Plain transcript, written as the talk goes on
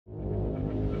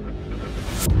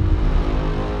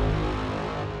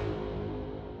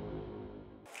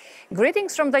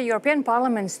Greetings from the European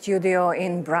Parliament studio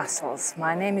in Brussels.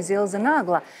 My name is Ilze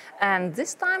Nagla, and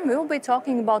this time we'll be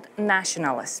talking about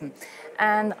nationalism.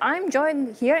 And I'm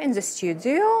joined here in the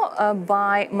studio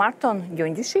by Martonu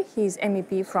Ģoņģoši. He's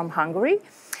MEP from Hungary,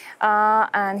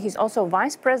 and he's also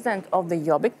vice president of the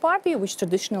Jobbik party, which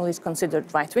traditionally is considered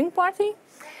right-wing party.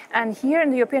 And here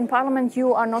in the European Parliament,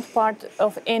 you are not part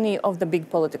of any of the big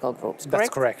political groups, correct? That's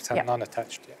correct. I'm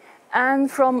non-attached. Yeah.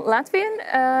 And from Latvian,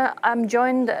 I'm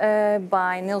joined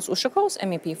by Nilu Ušakovu,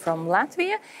 MEP from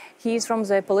Latvia. He's from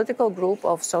the political group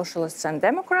of Socialists and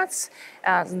Democrats,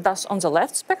 thus on the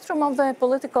left spectrum of the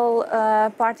political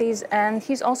parties. And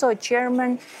he's also a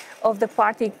chairman of the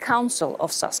party council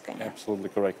of Saskaņa. Absolutely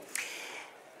correct.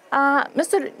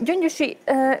 Mr. Ģoņģoši,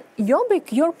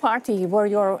 Jobbik, your party, where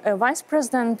your vice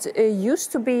president,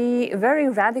 used to be a very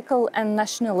radical and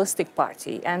nationalistic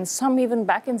party, and some even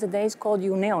back in the days called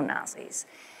you neo-Nazis.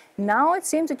 Now it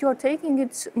seems that you are taking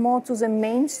it more to the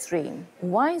mainstream.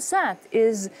 Why is that?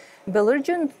 Is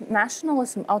belligerent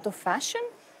nationalism out of fashion?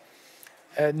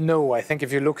 No, I think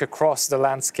if you look across the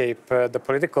landscape, the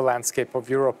political landscape of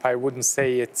Europe, I wouldn't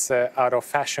say it's out of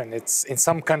fashion. In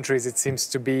some countries it seems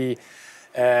to be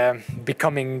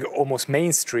becoming almost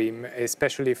mainstream,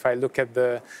 especially if I look at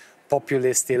the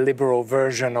populist, liberal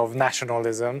version of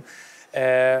nationalism.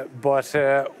 But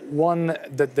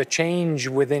the change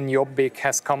within Jobbik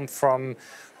has come from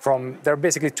there are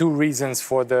basically two reasons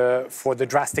for the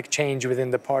drastic change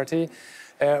within the party.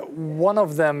 One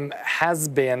of them has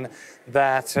been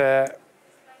that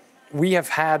we have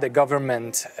had a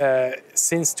government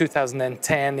since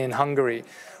 2010 in Hungary,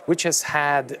 which has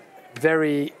had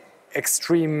very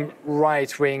extreme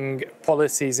right-wing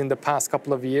policies in the past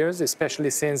couple of years, especially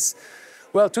since,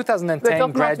 well,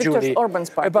 2010 gradually.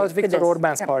 About Viktor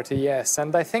Orbán's party, yes.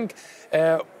 And I think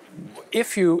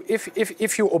if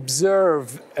you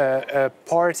observe a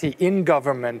party in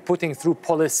government putting through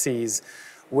policies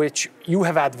which you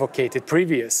have advocated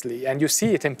previously, and you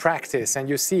see it in practice, and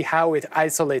you see how it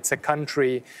isolates a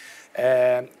country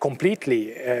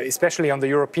completely, especially on the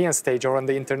European stage or on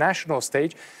the international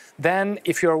stage, then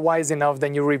if you're wise enough,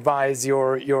 then you revise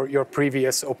your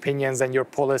previous opinions and your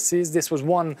policies. This was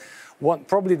one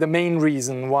probably the main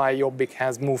reason why Jobbik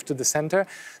has moved to the center.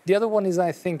 The other one is,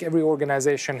 I think every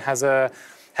organization has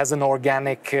an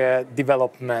organic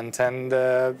development, and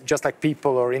just like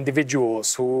people or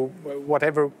individuals who,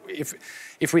 whatever,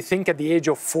 if we think at the age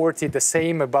of 40 the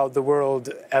same about the world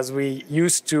as we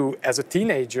used to as a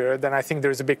teenager, then I think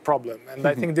there's a big problem. And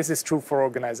I think this is true for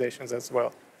organizations as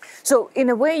well. So in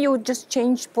a way, you just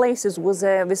changed places with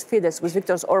Fidesz, with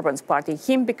Viktor Orbán's party.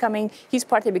 His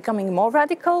party becoming more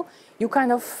radical, you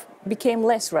kind of became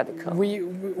less radical.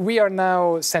 We are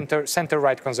now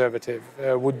center-right conservative,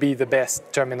 would be the best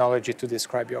terminology to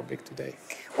describe Jobbik today.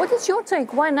 What is your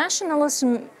take? Why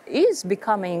nationalism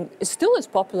still is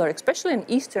popular, especially in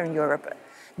Eastern Europe?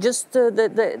 Just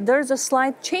there's a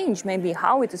slight change, maybe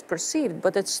how it is perceived,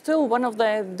 but it's still one of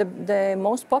the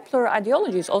most popular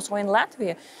ideologies, also in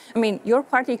Latvia. I mean, your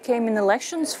party came in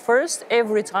elections first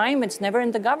every time, it's never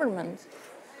in the government.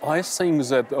 I think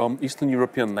that Eastern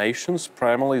European nations,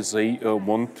 primarily, they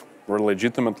want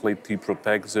legitimately to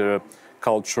protect their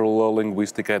cultural,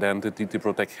 linguistic identity, to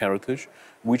protect heritage,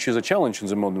 which is a challenge in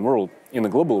the modern world, in the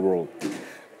global world.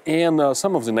 And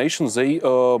some of the nations, they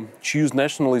choose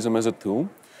nationalism as a tool.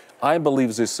 I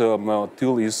believe this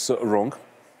tool is wrong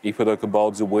if we talk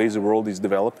about the way the world is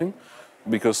developing,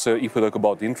 because if we talk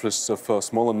about the interests of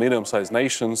small and medium-sized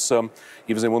nations,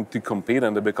 if they want to compete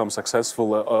and they become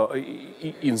successful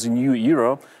in the new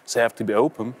era, they have to be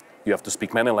open. You have to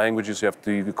speak many languages, you have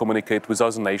to communicate with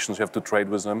other nations, you have to trade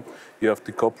with them, you have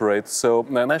to cooperate. So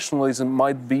nationalism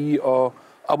might be,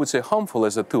 I would say, harmful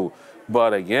as a tool.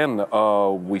 But again,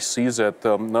 we see that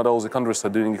not all the countries are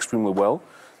doing extremely well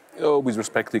with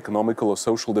respect to economical or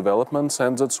social developments,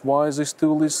 and that's why this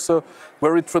tool is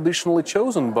very traditionally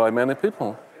chosen by many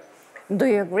people. Do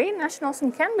you agree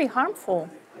nationalism can be harmful?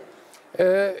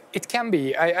 It can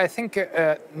be. I think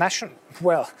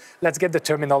well, let's get the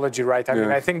terminology right. I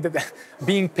mean, I think that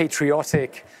being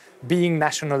patriotic, being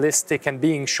nationalistic, and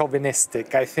being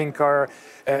chauvinistic, I think are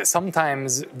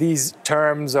sometimes these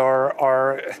terms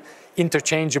are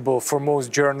interchangeable for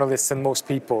most journalists and most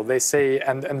people. They say,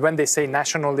 and when they say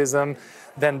nationalism,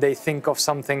 then they think of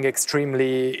something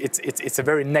extremely, it's a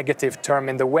very negative term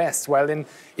in the West, while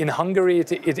in Hungary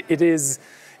it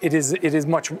is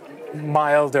much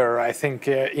milder, I think,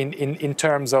 in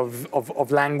terms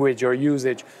of language or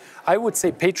usage. I would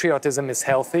say patriotism is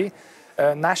healthy.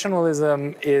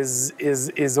 Nationalism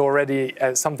is already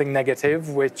something negative,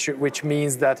 which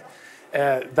means that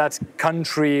that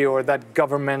country or that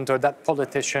government or that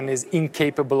politician is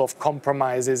incapable of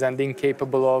compromises and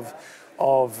incapable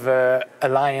of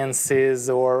alliances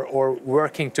or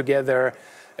working together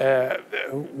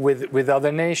with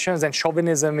other nations, and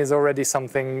chauvinism is already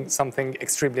something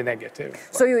extremely negative.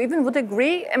 So you even would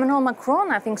agree, Emmanuel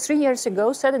Macron, I think 3 years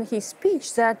ago, said in his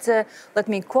speech that, let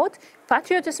me quote,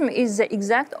 patriotism is the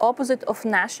exact opposite of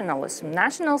nationalism.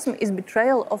 Nationalism is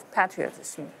betrayal of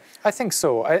patriotism. I think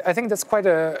so. I think that's quite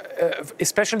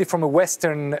especially from a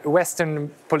Western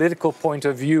political point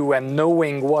of view, and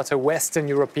knowing what a Western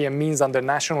European means under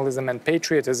nationalism and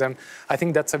patriotism, I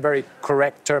think that's a very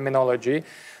correct terminology.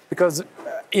 Because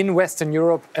in Western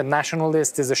Europe, a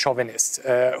nationalist is a chauvinist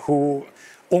who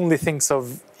only thinks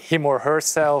of him or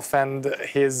herself and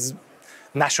his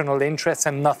national interests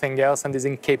and nothing else, and is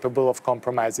incapable of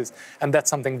compromises. And that's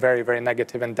something very, very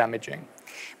negative and damaging.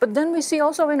 But then we see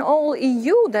also in all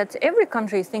EU that every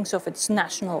country thinks of its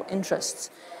national interests.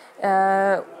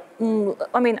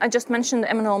 I mean, I just mentioned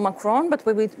Emmanuel Macron, but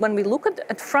when we look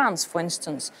at France, for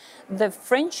instance, the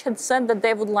French had said that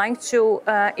they would like to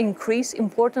increase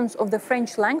importance of the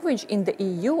French language in the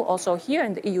EU, also here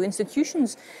in the EU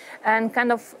institutions, and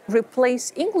kind of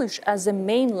replace English as the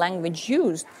main language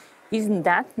used. Isn't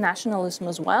that nationalism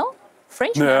as well?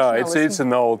 French nationalism? Yeah, it's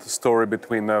an old story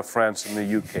between France and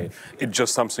the UK. It's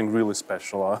just something really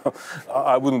special.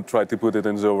 I wouldn't try to put it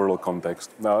in the overall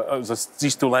context. Now,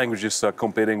 these two languages are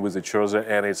competing with each other,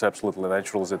 and it's absolutely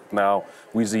natural that now,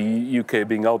 with the UK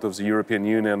being out of the European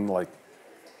Union, like,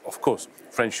 of course,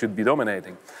 French should be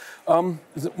dominating.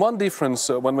 One difference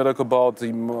when we talk about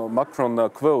the Macron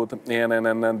quote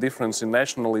and difference in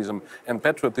nationalism and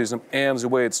patriotism and the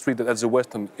way it's treated at the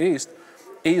Western East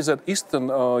is that Eastern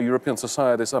European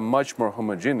societies are much more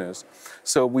homogeneous.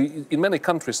 So in many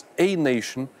countries, a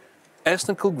nation,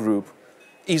 ethnic group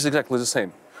is exactly the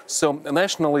same. So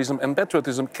nationalism and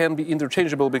patriotism can be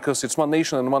interchangeable because it's one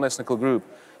nation and one ethnic group.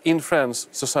 In France,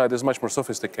 society is much more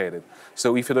sophisticated.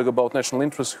 So if you talk about national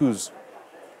interest, who's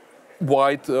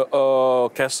white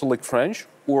Catholic French,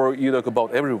 or you talk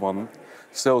about everyone.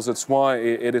 So that's why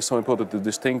it is so important to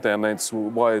distinct, and it's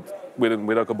why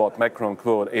we talk about Macron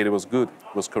quote, it was good,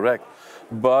 was correct.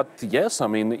 But yes, I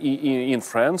mean, in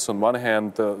France, on one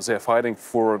hand, they're fighting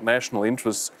for national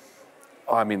interests,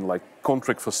 I mean, like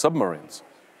contract for submarines.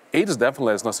 It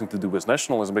definitely has nothing to do with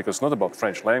nationalism, because it's not about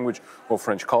French language or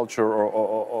French culture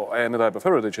or any type of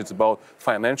heritage. It's about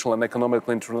financial and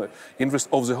economical interest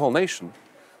of the whole nation.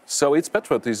 So it's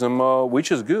patriotism,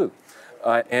 which is good.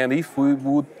 And if we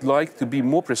would like to be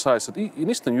more precise, in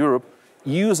Eastern Europe,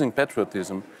 using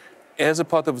patriotism as a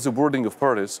part of the wording of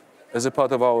parties, as a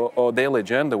part of our daily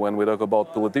agenda when we talk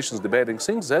about politicians debating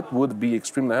things, that would be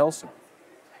extremely healthy.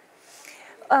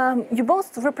 You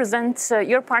both represent,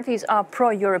 your parties are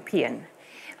pro-European.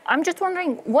 I'm just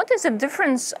wondering, what is the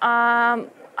difference,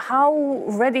 how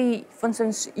ready, for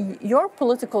instance, your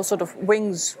political sort of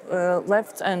wings,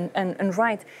 left and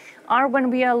right, are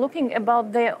when we are looking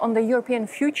about on the European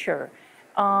future,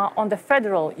 on the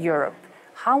federal Europe?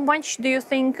 How much do you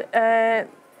think,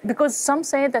 because some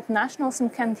say that nationalism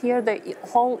can tear the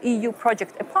whole EU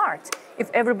project apart. If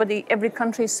every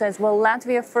country says, well,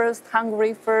 Latvia first,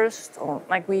 Hungary first, or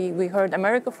like we heard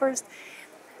America first,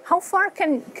 how far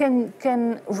can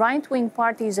right-wing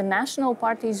parties and national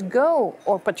parties go,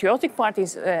 or patriotic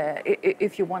parties,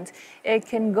 if you want,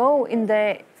 can go in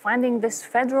finding this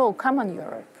federal common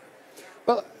Europe?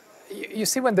 Well, you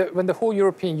see, when the whole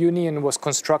European Union was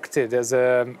constructed as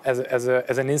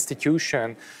an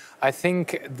institution, I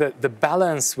think the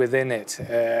balance within it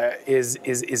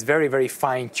is very, very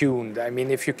fine-tuned. I mean,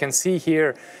 if you can see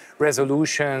here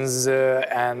resolutions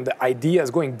and ideas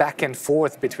going back and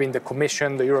forth between the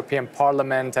Commission, the European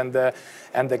Parliament, and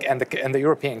the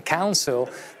European Council,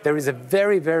 there is a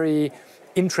very, very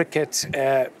intricate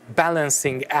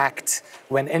balancing act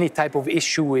when any type of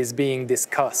issue is being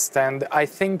discussed. And I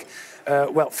think,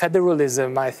 well,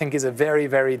 federalism, I think, is a very,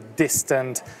 very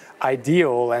distant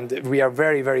ideal, and we are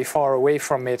very, very far away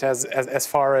from it as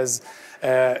far as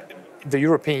the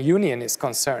European Union is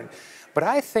concerned. But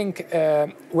I think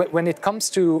when it comes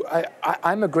to,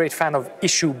 I'm a great fan of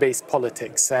issue-based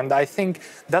politics, and I think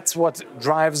that's what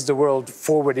drives the world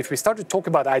forward. If we start to talk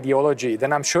about ideology,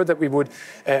 then I'm sure that we would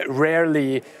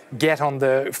rarely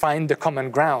find the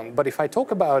common ground. But if I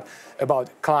talk about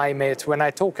climate, when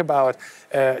I talk about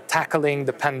tackling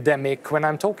the pandemic, when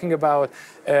I'm talking about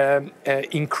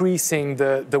increasing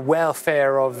the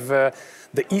welfare of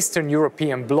the Eastern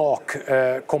European bloc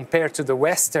compared to the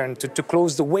Western, to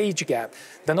close the wage gap,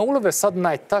 then all of a sudden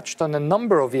I touched on a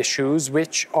number of issues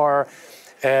which are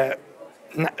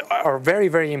are very,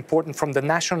 very important from the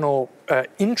national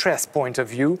interest point of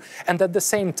view, and at the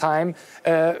same time,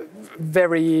 I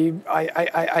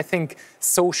think,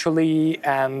 socially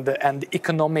and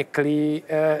economically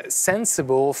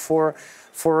sensible for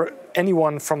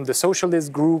anyone from the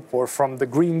socialist group or from the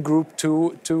green group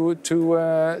to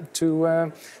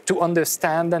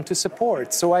understand and to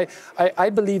support. So I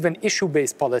believe in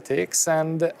issue-based politics,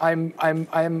 and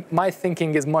my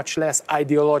thinking is much less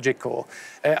ideological.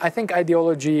 I think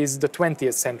ideology is the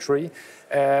 20th century.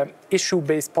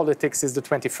 Issue-based politics is the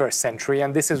 21st century,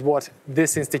 and this is what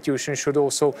this institution should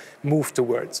also move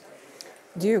towards.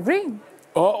 Do you agree?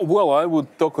 Well, I would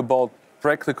talk about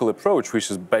practical approach,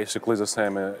 which is basically the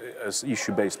same as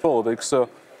issue-based politics.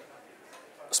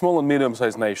 Small and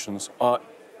medium-sized nations are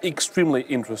extremely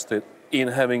interested in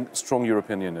having strong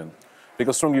European Union,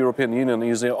 because strong European Union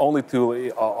is the only tool,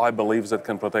 I believe, that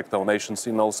can protect our nations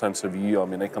in all sense of view. I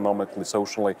mean, economically,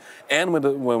 socially, and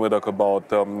when we talk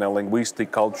about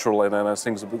linguistic, cultural, and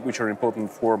things which are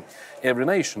important for every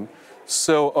nation.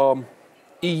 So,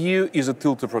 EU is a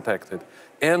tool to protect it,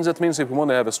 and that means if we want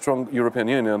to have a strong European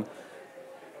Union,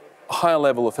 a higher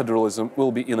level of federalism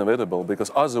will be inevitable,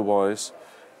 because otherwise,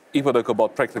 if we talk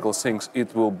about practical things,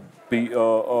 it will be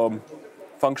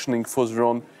functioning further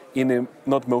on in a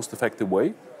not most effective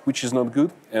way, which is not good,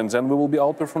 and then we will be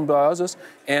outperformed by others,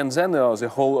 and then the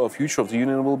whole future of the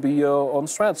Union will be on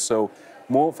threat. So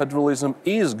more federalism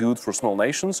is good for small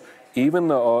nations,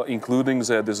 even including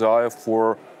the desire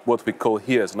for what we call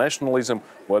here as nationalism,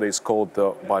 what is called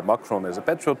by Macron as a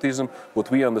patriotism,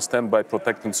 what we understand by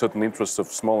protecting certain interests of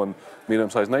small and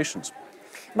medium-sized nations.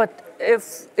 But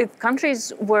if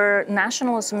countries where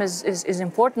nationalism is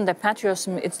important, that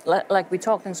patriotism, it's like we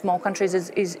talked in small countries,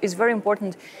 is very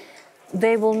important,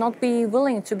 they will not be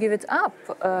willing to give it up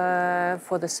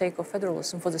for the sake of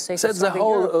federalism, for the sake of the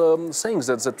whole thing,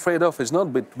 that the trade-off is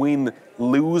not between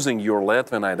losing your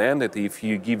Latvian identity if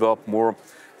you give up more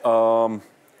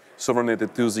sovereignty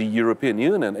to the European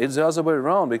Union. It's the other way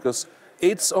around, because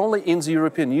it's only in the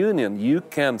European Union you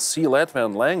can see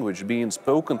Latvian language being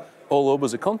spoken all over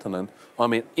the continent. I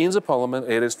mean, in the parliament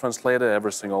it is translated,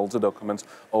 everything, all the documents,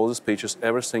 all the speeches,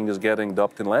 everything is getting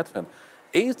dubbed in Latvian.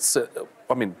 It's,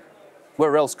 I mean,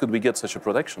 where else could we get such a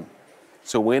protection?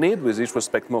 So we need, with this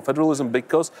respect, more federalism,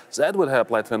 because that would help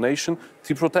Latvian nation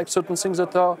to protect certain things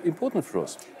that are important for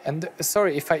us. And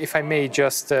sorry, if I may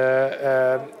just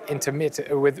intermit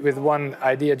with one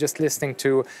idea, just listening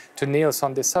to Niels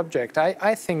on this subject,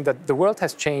 I think that the world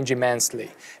has changed immensely.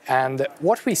 And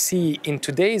what we see in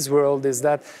today's world is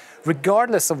that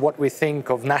regardless of what we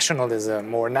think of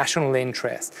nationalism or national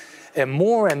interest,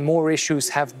 more and more issues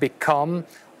have become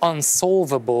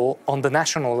unsolvable on the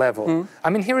national level.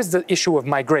 I mean, here is the issue of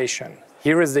migration.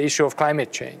 Here is the issue of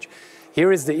climate change.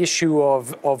 Here is the issue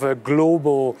of a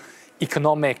global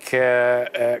economic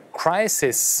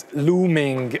crisis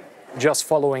looming just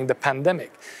following the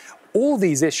pandemic. All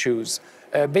these issues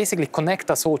basically connect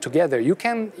us all together. You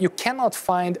cannot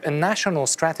find a national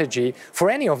strategy for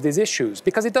any of these issues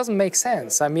because it doesn't make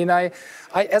sense. I mean, I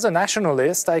as a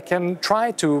nationalist, I can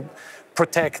try to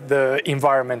protect the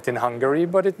environment in Hungary,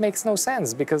 but it makes no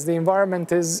sense because the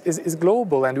environment is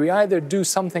global, and we either do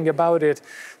something about it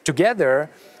together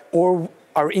or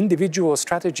our individual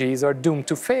strategies are doomed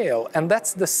to fail. And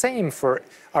that's the same for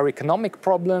our economic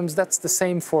problems, that's the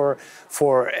same for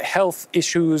health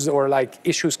issues or like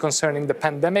issues concerning the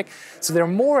pandemic. So there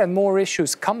are more and more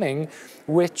issues coming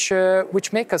which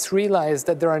make us realize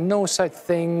that there are no such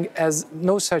thing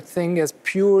as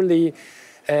purely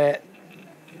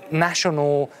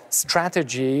national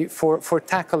strategy for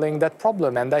tackling that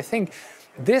problem. And I think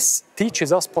this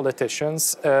teaches us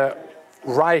politicians,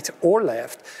 right or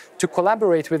left, to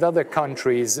collaborate with other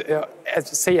countries,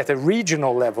 say at a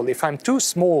regional level. If I'm too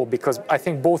small, because I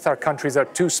think both our countries are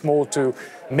too small to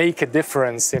make a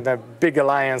difference in a big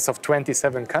alliance of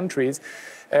 27 countries,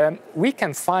 we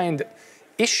can find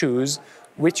issues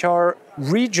which are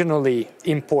regionally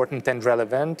important and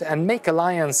relevant and make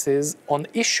alliances on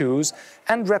issues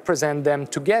and represent them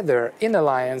together in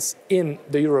alliance in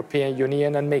the European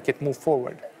Union and make it move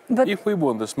forward. But if we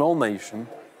want a small nation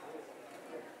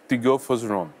to go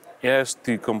further on, it has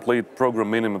to complete program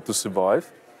minimum to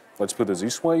survive, let's put it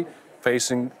this way,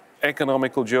 facing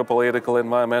economical, geopolitical,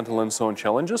 environmental and so on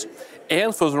challenges,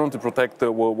 and further on to protect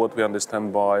what we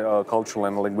understand by cultural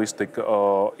and linguistic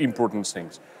important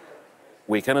things.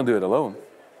 We cannot do it alone.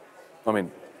 I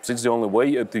mean, it's the only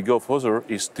way to go further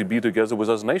is to be together with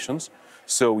other nations.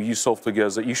 So you solve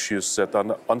together issues that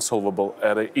are unsolvable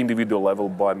at an individual level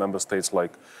by member states,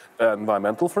 like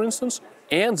environmental, for instance,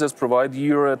 and that's provide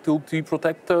you a tool to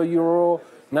protect your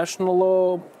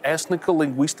national, ethnic,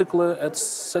 linguistic,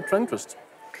 etc. interests.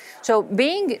 So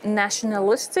being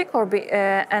nationalistic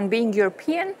and being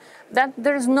European, that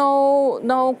there's no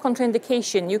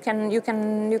contraindication. You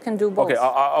can do both.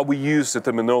 Okay, we use the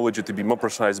terminology to be more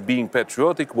precise. Being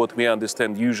patriotic, what we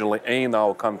understand usually in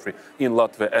our country, in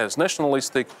Latvia, as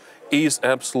nationalistic, is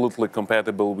absolutely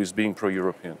compatible with being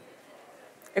pro-European.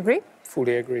 Agree?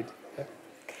 Fully agreed.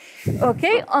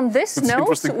 Okay, on this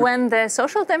note, when the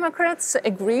Social Democrats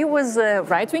agree with a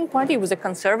right-wing party, with a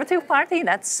conservative party,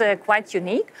 that's quite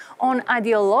unique. On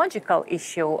ideological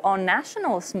issue, on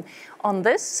nationalism, on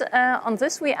this,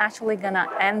 we actually gonna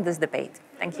end this debate.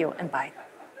 Thank you and bye.